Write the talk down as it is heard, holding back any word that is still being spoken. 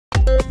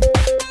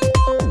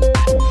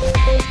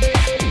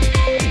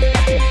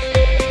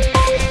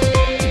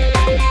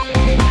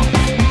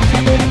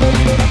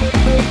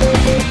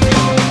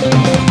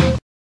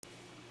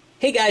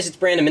Hey guys, it's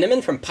Brandon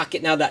Miniman from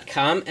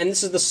Pocketnow.com, and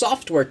this is the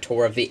software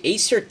tour of the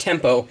Acer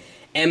Tempo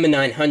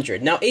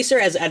M900. Now, Acer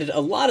has added a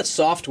lot of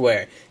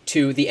software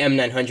to the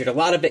M900. A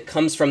lot of it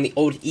comes from the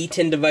old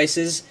E10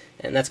 devices,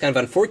 and that's kind of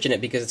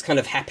unfortunate because it's kind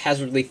of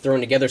haphazardly thrown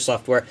together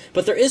software.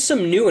 But there is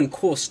some new and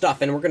cool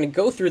stuff, and we're going to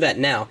go through that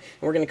now.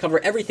 And we're going to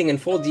cover everything in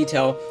full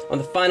detail on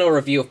the final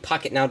review of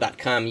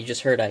Pocketnow.com. You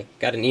just heard I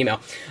got an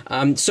email.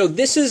 So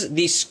this is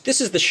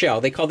the shell.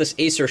 They call this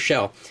Acer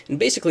shell, and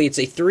basically it's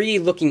a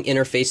 3D looking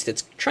interface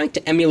that's trying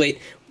to emulate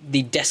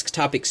the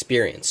desktop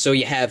experience. So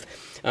you have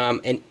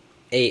an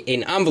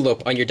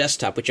envelope on your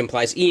desktop, which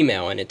implies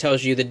email, and it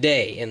tells you the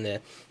day and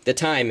the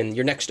time and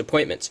your next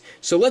appointments.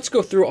 So let's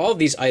go through all of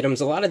these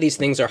items. A lot of these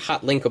things are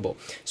hot linkable.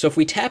 So if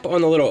we tap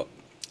on the little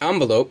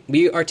envelope,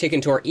 we are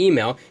taken to our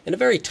email in a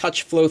very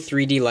touch flow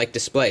 3D-like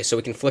display. So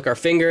we can flick our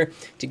finger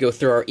to go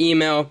through our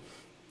email.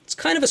 It's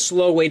kind of a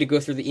slow way to go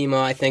through the email,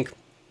 I think.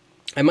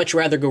 I'd much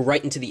rather go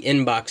right into the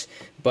inbox,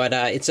 but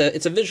it's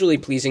a visually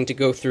pleasing to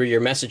go through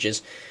your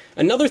messages.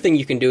 Another thing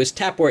you can do is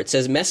tap where it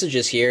says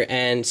messages here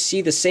and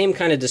see the same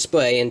kind of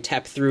display and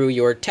tap through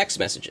your text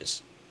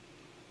messages.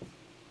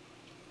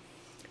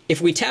 If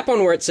we tap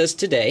on where it says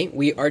today,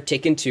 we are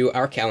taken to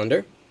our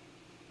calendar.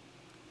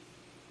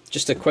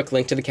 Just a quick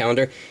link to the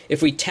calendar.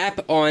 If we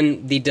tap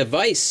on the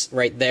device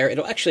right there,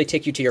 it'll actually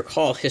take you to your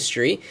call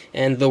history,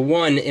 and the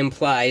 1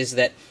 implies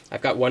that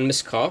I've got 1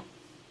 missed call.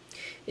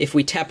 If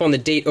we tap on the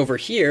date over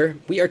here,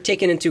 we are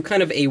taken into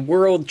kind of a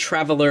world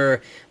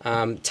traveler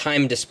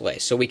time display.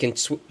 So we can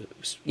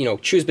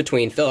choose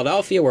between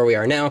Philadelphia, where we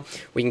are now.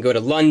 We can go to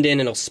London,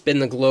 and it'll spin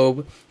the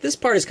globe. This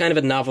part is kind of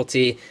a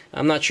novelty.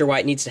 I'm not sure why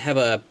it needs to have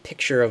a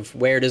picture of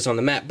where it is on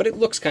the map, but it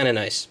looks kind of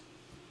nice.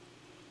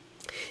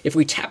 If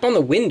we tap on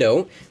the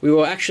window, we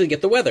will actually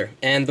get the weather,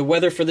 and the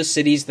weather for the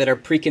cities that are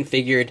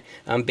pre-configured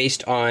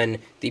based on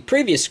the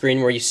previous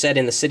screen where you set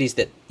in the cities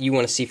that you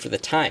want to see for the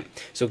time.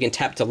 So we can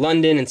tap to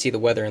London and see the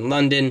weather in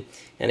London,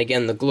 and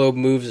again the globe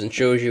moves and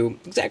shows you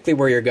exactly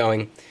where you're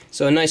going.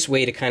 So a nice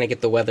way to kind of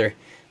get the weather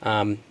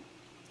on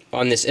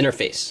this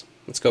interface.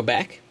 Let's go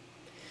back.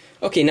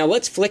 Okay, now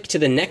let's flick to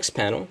the next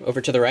panel,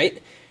 over to the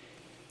right.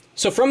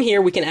 So from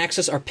here we can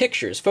access our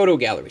pictures, photo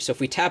gallery. So if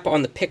we tap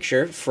on the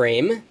picture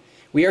frame,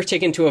 we are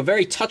taken to a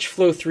very touch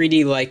flow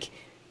 3D-like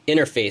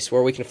interface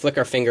where we can flick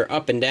our finger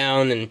up and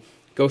down and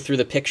go through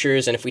the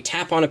pictures, and if we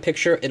tap on a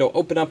picture, it'll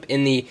open up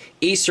in the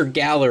Acer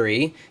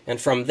gallery,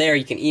 and from there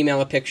you can email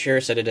a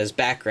picture, set it as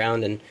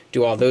background, and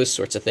do all those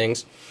sorts of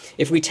things.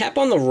 If we tap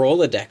on the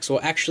Rolodex,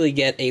 we'll actually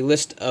get a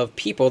list of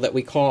people that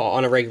we call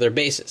on a regular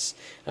basis.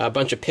 A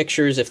bunch of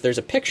pictures. If there's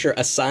a picture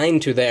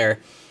assigned to their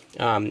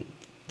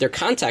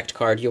contact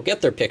card, you'll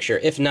get their picture.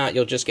 If not,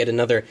 you'll just get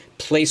another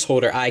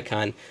placeholder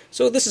icon.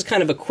 So this is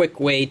kind of a quick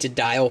way to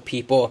dial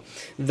people,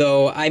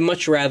 though I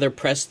much rather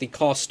press the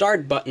call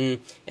start button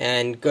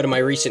and go to my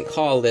recent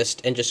call list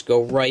and just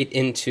go right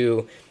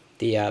into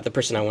the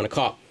person I want to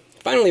call.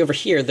 Finally, over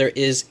here there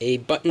is a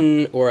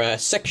button or a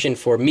section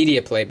for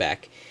media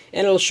playback,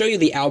 and it'll show you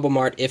the album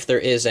art if there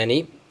is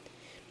any,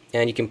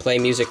 and you can play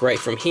music right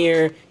from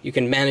here. You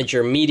can manage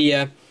your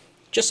media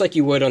just like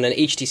you would on an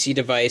HTC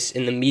device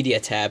in the Media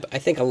tab. I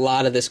think a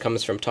lot of this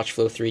comes from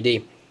TouchFlow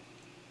 3D.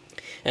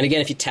 And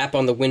again, if you tap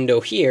on the window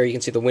here, you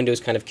can see the window is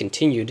kind of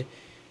continued.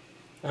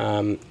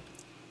 You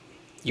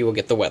will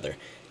get the weather.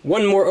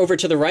 One more over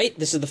to the right.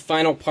 This is the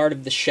final part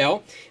of the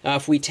shell.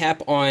 If we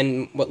tap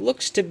on what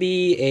looks to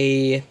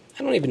be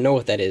I don't even know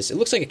what that is. It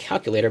looks like a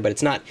calculator, but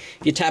it's not.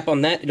 If you tap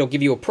on that, it'll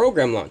give you a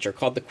program launcher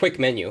called the Quick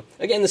Menu.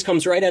 Again, this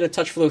comes right out of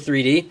TouchFlow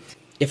 3D.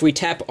 If we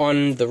tap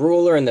on the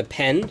ruler and the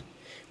pen,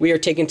 we are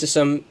taken to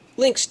some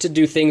links to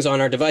do things on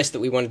our device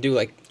that we want to do,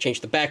 like change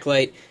the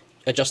backlight,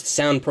 adjust the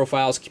sound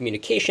profiles,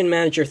 communication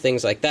manager,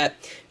 things like that.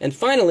 And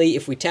finally,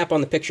 if we tap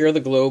on the picture of the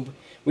globe,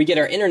 we get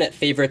our internet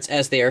favorites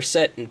as they are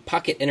set in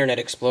Pocket Internet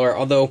Explorer,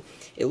 although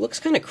it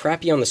looks kind of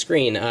crappy on the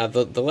screen.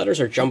 The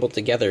letters are jumbled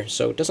together,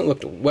 so it doesn't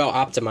look well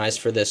optimized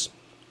for this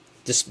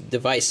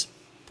device.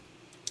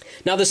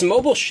 Now, this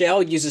mobile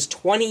shell uses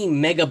 20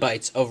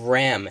 megabytes of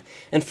RAM,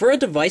 and for a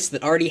device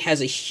that already has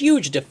a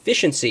huge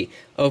deficiency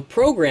of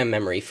program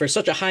memory for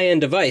such a high-end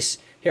device,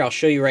 here, I'll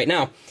show you right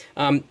now,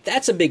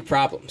 that's a big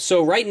problem.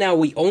 So right now,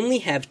 we only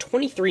have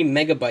 23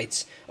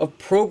 megabytes of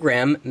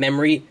program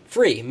memory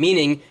free,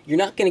 meaning you're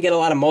not going to get a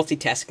lot of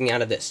multitasking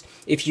out of this.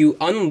 If you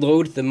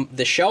unload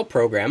the shell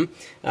program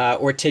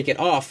or take it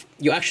off,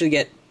 you actually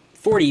get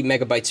 40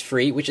 megabytes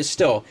free, which is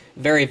still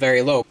very,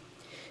 very low.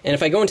 And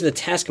if I go into the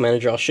Task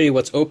Manager, I'll show you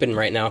what's open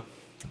right now.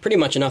 Pretty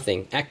much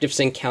nothing.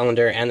 ActiveSync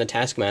Calendar and the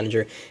Task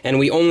Manager, and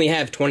we only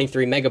have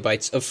 23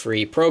 megabytes of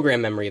free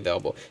program memory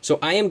available. So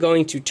I am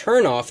going to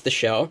turn off the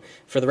shell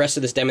for the rest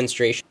of this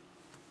demonstration.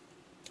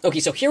 Okay,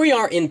 so here we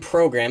are in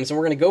Programs, and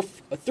we're going to go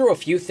through a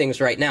few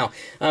things right now.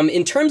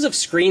 In terms of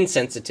screen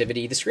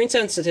sensitivity, the screen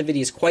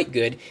sensitivity is quite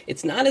good.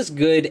 It's not as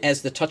good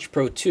as the Touch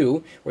Pro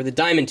 2 or the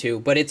Diamond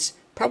 2, but it's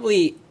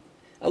probably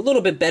a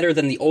little bit better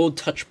than the old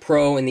Touch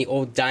Pro and the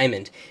old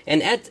Diamond.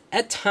 And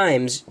at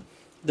times,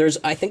 there's,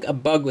 I think, a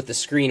bug with the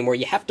screen where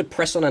you have to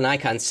press on an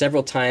icon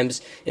several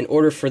times in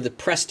order for the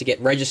press to get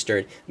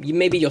registered.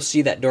 Maybe you'll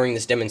see that during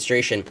this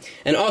demonstration.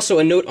 And also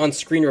a note on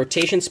screen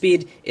rotation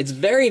speed. It's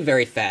very,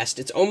 very fast.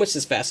 It's almost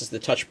as fast as the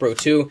Touch Pro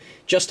 2,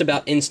 just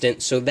about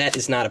instant, so that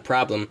is not a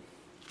problem.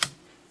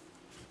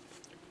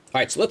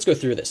 Alright, so let's go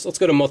through this. Let's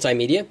go to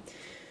multimedia.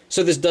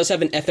 So this does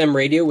have an FM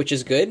radio, which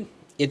is good.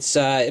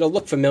 It'll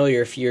look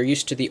familiar if you're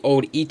used to the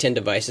old E10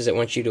 devices that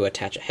want you to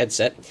attach a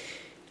headset.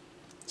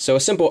 So a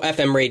simple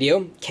FM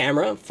radio,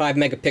 camera, 5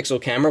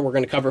 megapixel camera. We're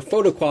going to cover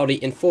photo quality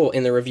in full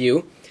in the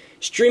review.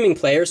 Streaming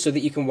player so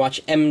that you can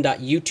watch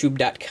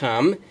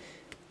m.youtube.com.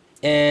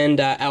 And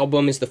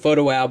album is the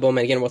photo album.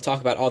 And again, we'll talk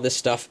about all this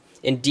stuff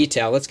in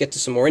detail. Let's get to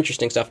some more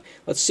interesting stuff.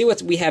 Let's see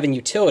what we have in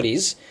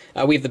utilities.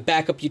 We have the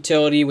backup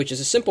utility, which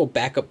is a simple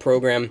backup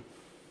program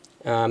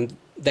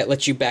that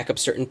lets you back up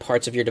certain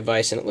parts of your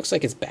device. And it looks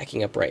like it's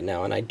backing up right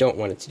now, and I don't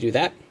want it to do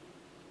that.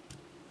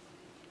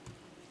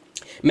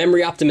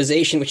 Memory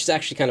optimization, which is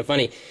actually kind of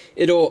funny.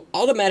 It'll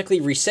automatically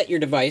reset your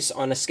device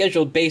on a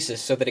scheduled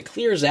basis so that it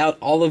clears out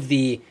all of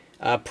the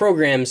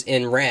programs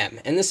in RAM.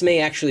 And this may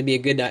actually be a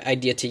good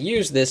idea to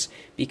use this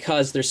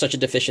because there's such a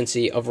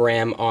deficiency of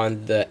RAM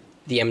on the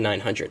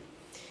M900.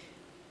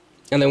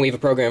 And then we have a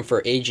program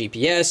for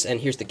AGPS,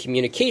 and here's the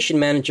communication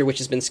manager, which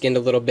has been skinned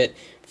a little bit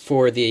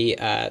for the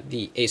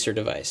Acer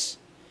device.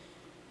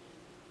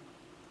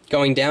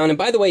 Going down, and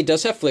by the way, it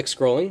does have flick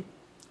scrolling,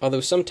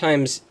 although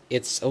sometimes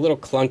it's a little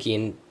clunky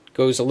and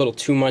goes a little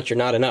too much or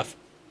not enough.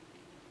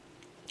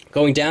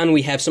 Going down,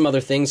 we have some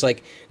other things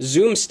like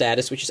zoom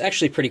status, which is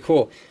actually pretty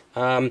cool.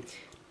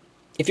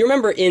 If you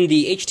remember in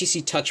the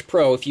HTC Touch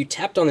Pro, if you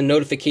tapped on the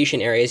notification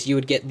areas, you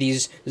would get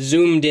these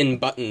zoomed-in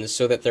buttons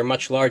so that they're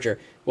much larger.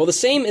 Well, the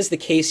same is the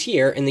case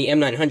here in the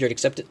M900,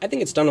 except I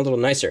think it's done a little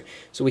nicer.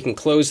 So we can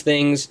close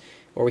things,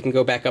 or we can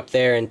go back up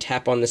there and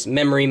tap on this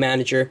memory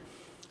manager,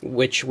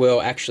 which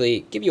will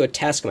actually give you a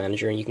task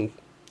manager, and you can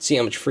see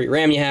how much free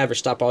RAM you have or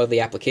stop all of the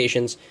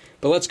applications.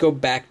 But let's go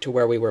back to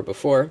where we were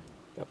before.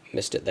 Oh,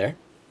 missed it there.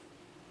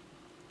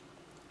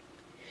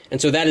 And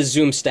so that is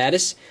zoom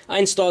status. I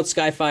installed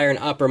Skyfire and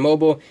Opera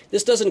Mobile.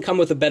 This doesn't come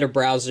with a better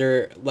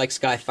browser like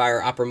Skyfire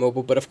or Opera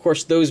Mobile, but of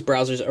course those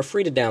browsers are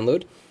free to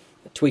download.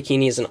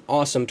 Tweakini is an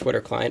awesome Twitter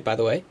client, by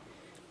the way.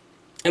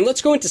 And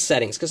let's go into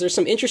settings, because there's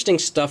some interesting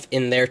stuff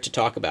in there to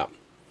talk about.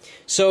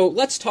 So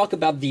let's talk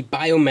about the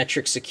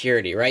biometric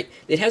security, right?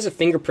 It has a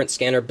fingerprint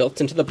scanner built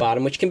into the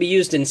bottom, which can be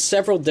used in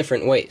several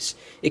different ways.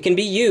 It can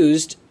be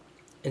used,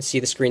 and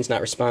see the screen's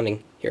not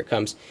responding. Here it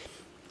comes.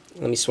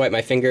 Let me swipe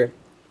my finger.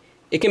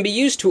 It can be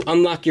used to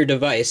unlock your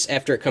device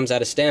after it comes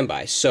out of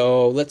standby.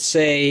 So let's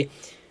say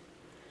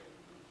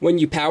when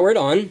you power it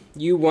on,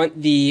 you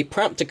want the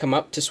prompt to come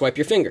up to swipe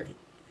your finger.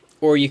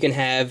 Or you can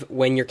have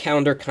when your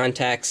calendar,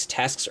 contacts,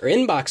 tasks, or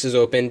inbox is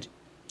opened,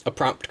 a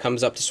prompt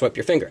comes up to swipe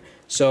your finger.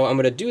 So I'm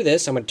going to do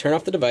this. I'm going to turn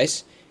off the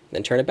device,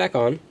 then turn it back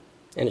on,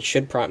 and it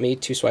should prompt me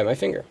to swipe my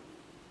finger.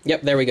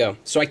 Yep, there we go.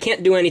 So I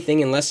can't do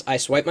anything unless I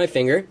swipe my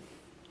finger.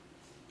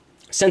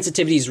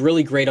 Sensitivity is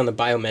really great on the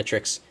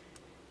biometrics.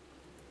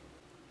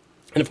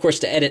 And of course,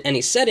 to edit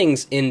any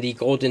settings in the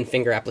Golden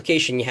Finger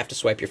application, you have to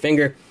swipe your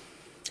finger.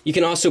 You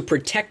can also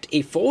protect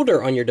a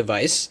folder on your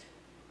device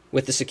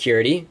with the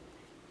security.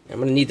 I'm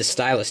going to need the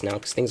stylus now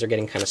because things are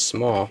getting kind of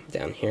small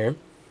down here.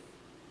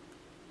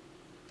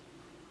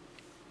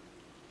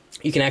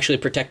 You can actually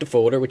protect a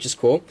folder, which is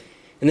cool.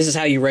 And this is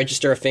how you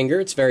register a finger.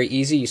 It's very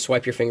easy. You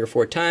swipe your finger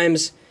 4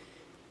 times.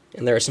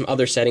 And there are some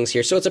other settings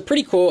here. So it's a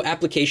pretty cool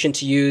application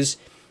to use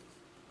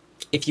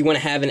if you want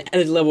to have an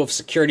added level of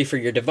security for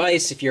your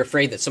device, if you're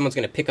afraid that someone's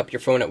going to pick up your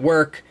phone at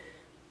work.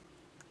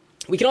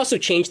 We can also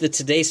change the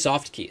Today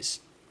soft keys.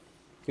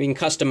 We can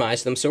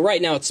customize them. So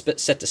right now it's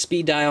set to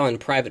speed dial and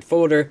private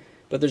folder,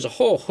 but there's a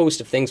whole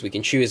host of things we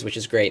can choose, which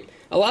is great.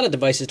 A lot of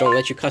devices don't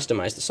let you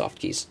customize the soft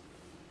keys.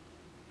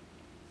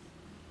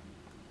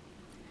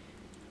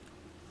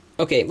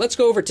 Okay, let's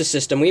go over to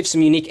system. We have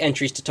some unique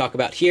entries to talk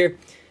about here.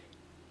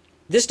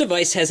 This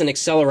device has an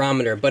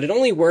accelerometer, but it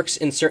only works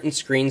in certain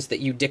screens that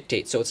you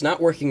dictate, so it's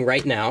not working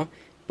right now.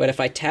 But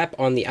if I tap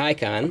on the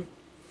icon,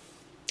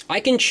 I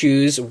can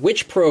choose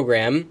which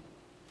program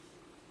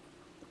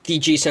the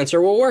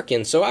G-sensor will work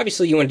in. So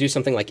obviously you want to do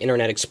something like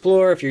Internet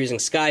Explorer. If you're using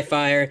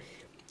Skyfire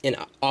in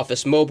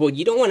Office Mobile,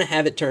 you don't want to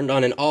have it turned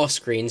on in all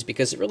screens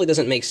because it really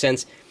doesn't make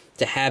sense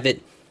to have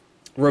it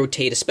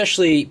rotate,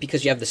 especially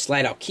because you have the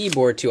slide-out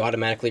keyboard to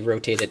automatically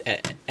rotate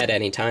it at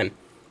any time.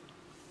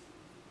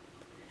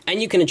 And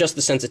you can adjust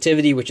the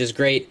sensitivity, which is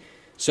great,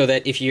 so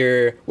that if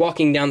you're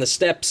walking down the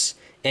steps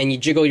and you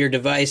jiggle your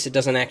device, it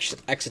doesn't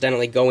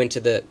accidentally go into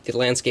the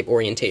landscape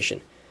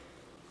orientation.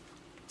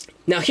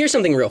 Now, here's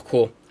something real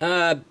cool.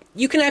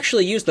 You can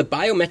actually use the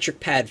biometric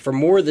pad for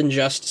more than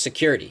just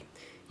security.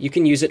 You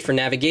can use it for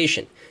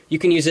navigation. You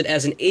can use it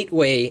as an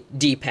 8-way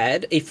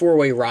D-pad, a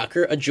 4-way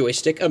rocker, a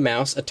joystick, a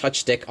mouse, a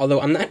touch stick,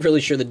 although I'm not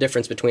really sure the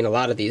difference between a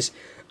lot of these.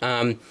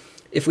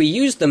 If we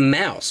use the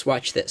mouse,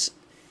 watch this.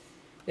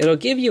 It'll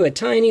give you a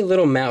tiny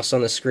little mouse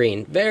on the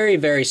screen. Very,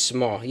 very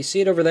small. You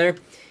see it over there?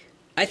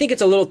 I think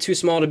it's a little too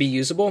small to be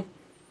usable.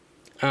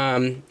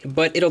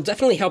 but it'll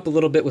definitely help a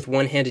little bit with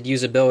one-handed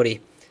usability.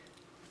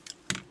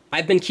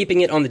 I've been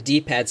keeping it on the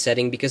D-pad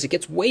setting because it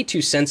gets way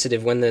too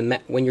sensitive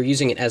when you're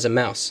using it as a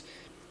mouse.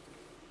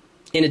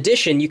 In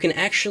addition, you can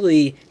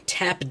actually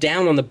tap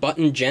down on the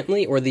button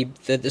gently, or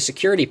the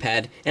security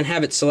pad, and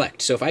have it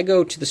select. So if I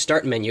go to the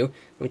Start menu,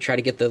 let me try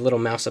to get the little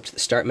mouse up to the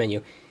Start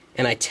menu,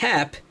 and I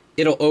tap,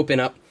 it'll open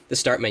up the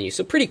Start menu.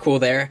 So pretty cool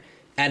there,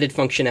 added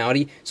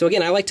functionality. So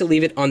again, I like to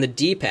leave it on the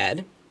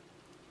D-pad,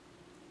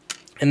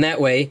 and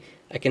that way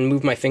I can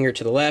move my finger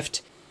to the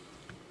left.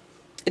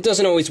 It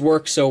doesn't always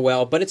work so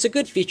well, but it's a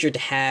good feature to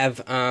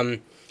have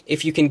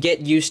if you can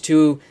get used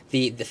to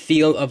the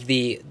feel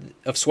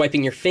of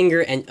swiping your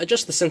finger and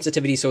adjust the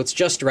sensitivity so it's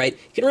just right.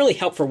 It can really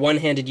help for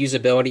one-handed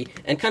usability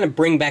and kind of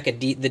bring back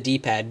the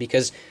D-pad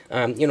because,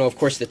 you know, of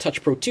course, the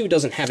Touch Pro 2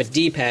 doesn't have a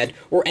D-pad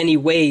or any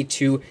way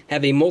to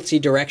have a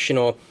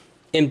multi-directional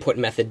input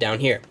method down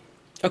here.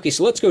 Okay,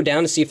 so let's go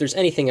down to see if there's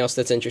anything else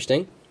that's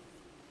interesting.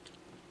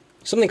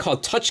 Something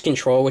called touch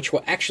control, which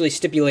will actually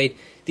stipulate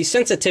the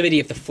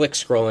sensitivity of the flick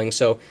scrolling,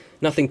 so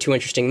nothing too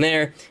interesting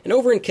there. And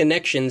over in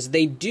connections,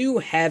 they do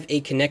have a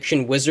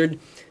connection wizard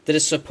that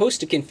is supposed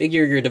to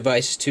configure your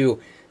device to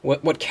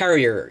what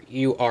carrier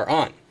you are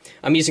on.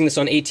 I'm using this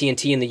on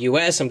AT&T in the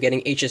US, I'm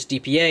getting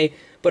HSDPA,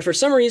 but for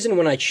some reason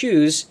when I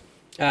choose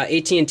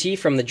AT&T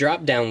from the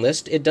drop-down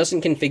list, it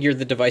doesn't configure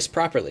the device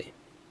properly.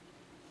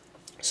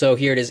 So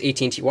here it is,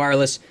 AT&T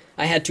Wireless.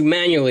 I had to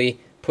manually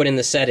put in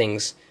the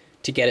settings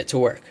to get it to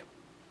work.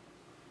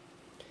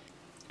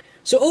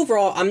 So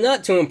overall, I'm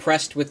not too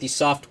impressed with the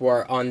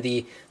software on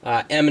the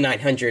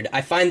M900.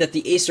 I find that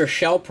the Acer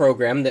Shell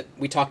program that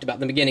we talked about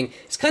in the beginning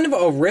is kind of a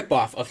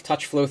ripoff of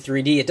TouchFlow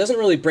 3D. It doesn't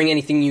really bring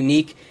anything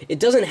unique. It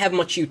doesn't have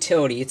much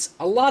utility.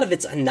 A lot of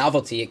it's a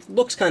novelty. It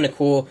looks kind of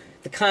cool.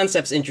 The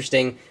concept's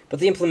interesting, but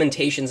the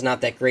implementation's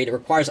not that great. It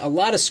requires a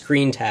lot of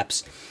screen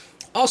taps.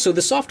 Also,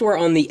 the software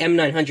on the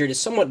M900 is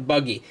somewhat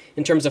buggy.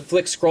 In terms of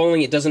flick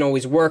scrolling, it doesn't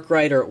always work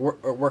right, or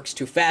works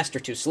too fast or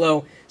too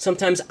slow.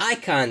 Sometimes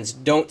icons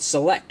don't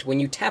select when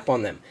you tap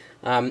on them.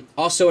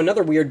 Also,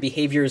 another weird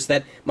behavior is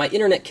that my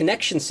internet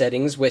connection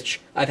settings,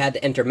 which I've had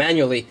to enter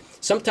manually,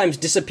 sometimes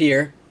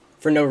disappear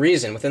for no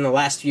reason. Within the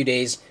last few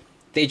days,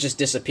 they just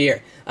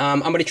disappear. I'm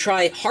going to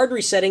try hard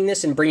resetting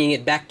this and bringing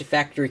it back to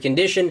factory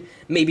condition,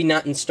 maybe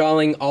not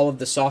installing all of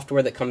the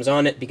software that comes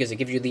on it because it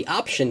gives you the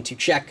option to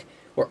check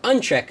or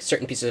uncheck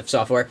certain pieces of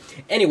software.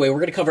 Anyway, we're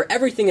going to cover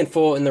everything in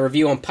full in the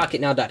review on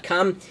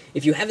Pocketnow.com.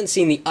 If you haven't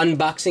seen the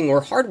unboxing or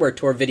hardware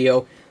tour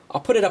video,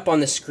 I'll put it up on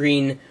the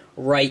screen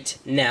right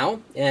now,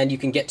 and you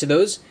can get to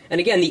those.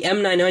 And again, the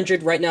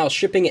M900 right now is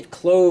shipping at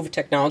Clove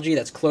Technology,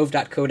 that's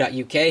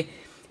clove.co.uk,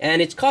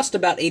 and it costs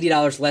about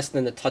 $80 less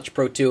than the Touch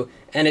Pro 2,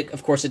 and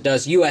of course it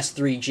does US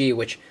 3G,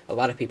 which a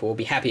lot of people will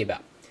be happy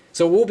about.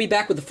 So we'll be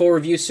back with the full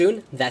review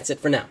soon. That's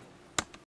it for now.